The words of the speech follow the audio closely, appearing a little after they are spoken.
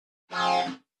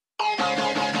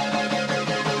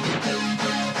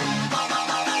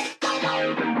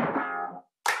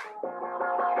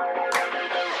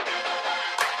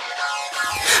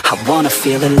I wanna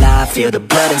feel alive, feel the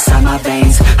blood inside my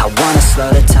veins. I wanna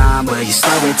slow the time, will you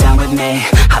slow it down with me?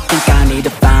 I think I need to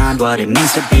find what it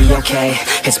means to be okay.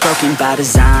 It's broken by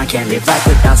design, can't live life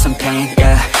without some pain,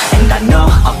 yeah. And I know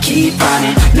I'll keep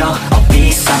running, no, I'll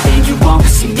be something you won't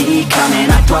see me coming.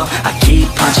 I grow, I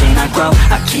keep punching, I grow,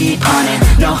 I keep hunting.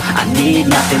 No, I need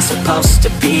nothing, supposed to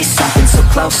be something so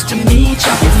close to me.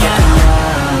 Jumping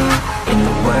in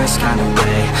the worst kind of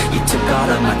way. You took all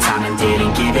of my time and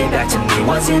didn't give it back to me.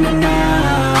 Wasn't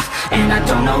enough, and I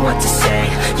don't know what to say.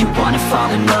 You wanna fall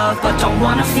in love, but don't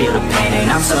wanna feel the pain. And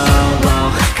I'm so low,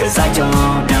 cause I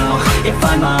don't know if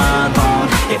I'm alone,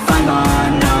 if I'm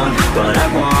unknown. But I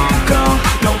won't go,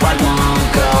 no I won't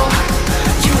go.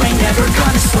 You ain't never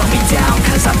gonna slow me down,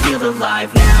 cause I feel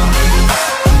alive now.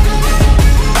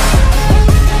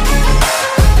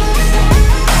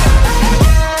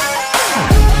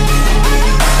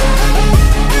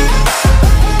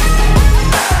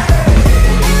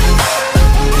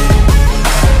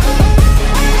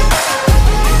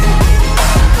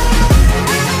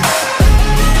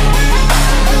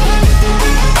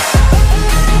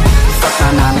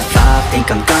 Think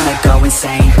I'm gonna go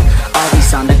insane.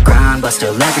 Always on the grind, but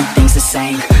still everything's the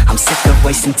same. I'm sick of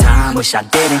wasting time, wish I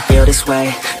didn't feel this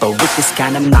way. But with this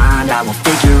kind of mind, I will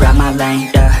figure out my lane,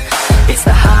 yeah. It's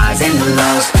the highs and the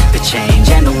lows, the change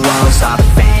and the woes. All the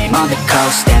fame on the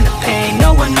coast and the pain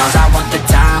no one knows. I want the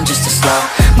time just to slow,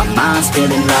 my mind's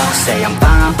feeling low. Say I'm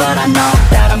fine, but I know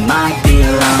that I might be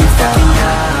alone. You felt me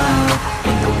up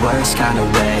in the worst kind of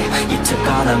way. You took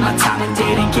all of my time and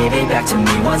didn't give it back to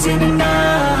me. Wasn't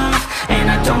enough, and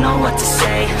I don't know what to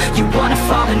say. You wanna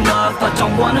fall in love, but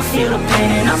don't wanna feel the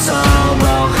pain. And I'm so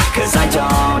low, cause I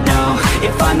don't know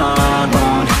if I'm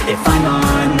alone, if I'm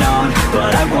unknown.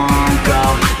 But I won't go,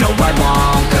 no I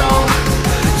won't go.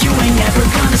 You ain't never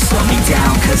gonna slow me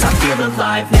down, cause I feel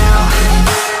alive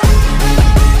now.